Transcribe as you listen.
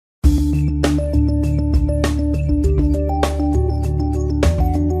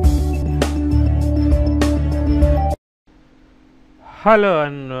Hello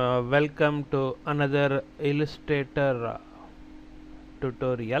and welcome to another Illustrator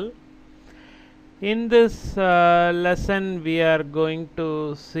tutorial. In this lesson we are going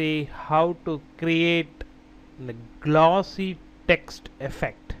to see how to create the glossy text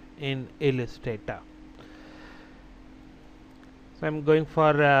effect in Illustrator. So I'm going for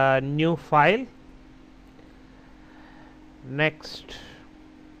a new file. Next,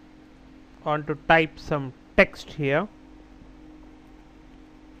 I want to type some text here.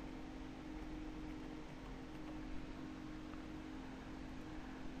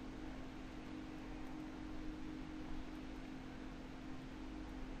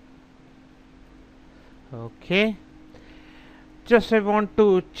 Okay, just I want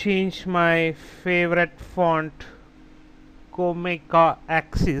to change my favorite font Comica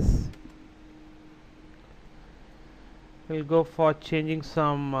Axis. We'll go for changing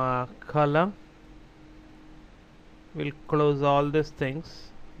some color. We'll close all these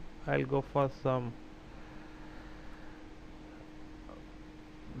things. I'll go for some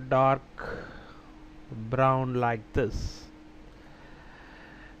dark brown like this.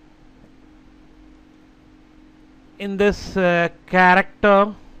 In this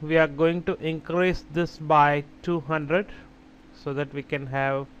character we are going to increase this by 200 so that we can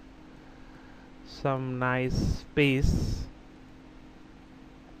have some nice space.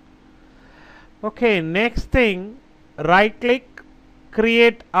 Okay, next thing, right click,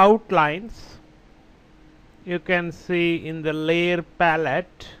 create outlines. You can see in the layer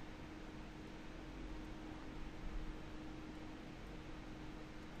palette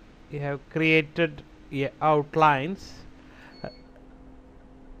you have created outlines.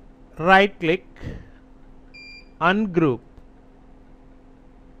 Right click, ungroup,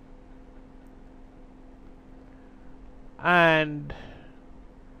 and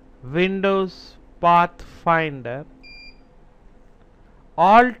Windows Pathfinder,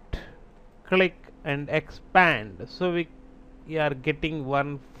 Alt click and expand, so we are getting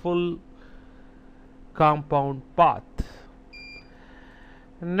one full compound path.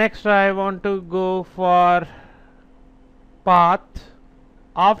 Next I want to go for path,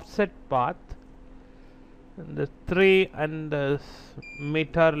 offset path, and the 3 and the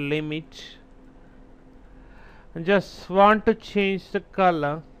meter limit, and just want to change the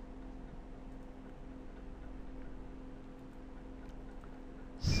color.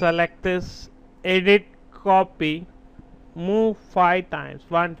 Select this, edit, copy, move 5 times,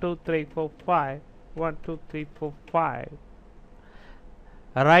 1 2 3 4 5, 1 2 3 4 5,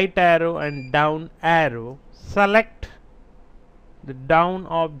 right arrow and down arrow. Select the down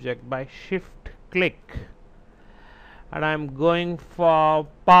object by shift click, and I'm going for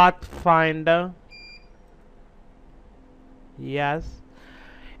Pathfinder. Yes,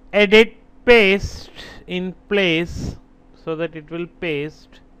 edit, paste in place so that it will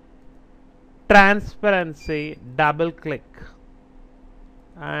paste. Transparency, double click,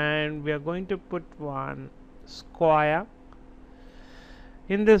 and we are going to put one square.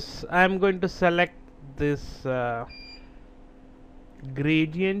 In this I am going to select this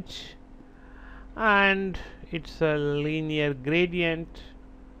gradient, and it's a linear gradient,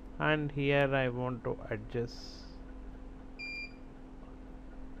 and here I want to adjust.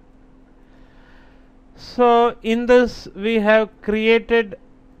 So in this we have created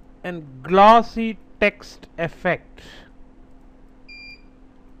a glossy text effect.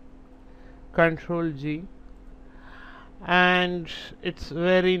 Control G, and it's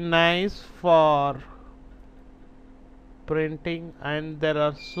very nice for printing, and there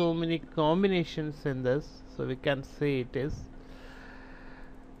are so many combinations in this, so we can see it is.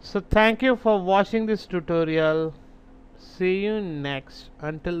 So thank you for watching this tutorial. See you next.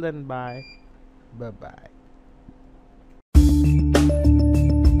 Until then, bye bye.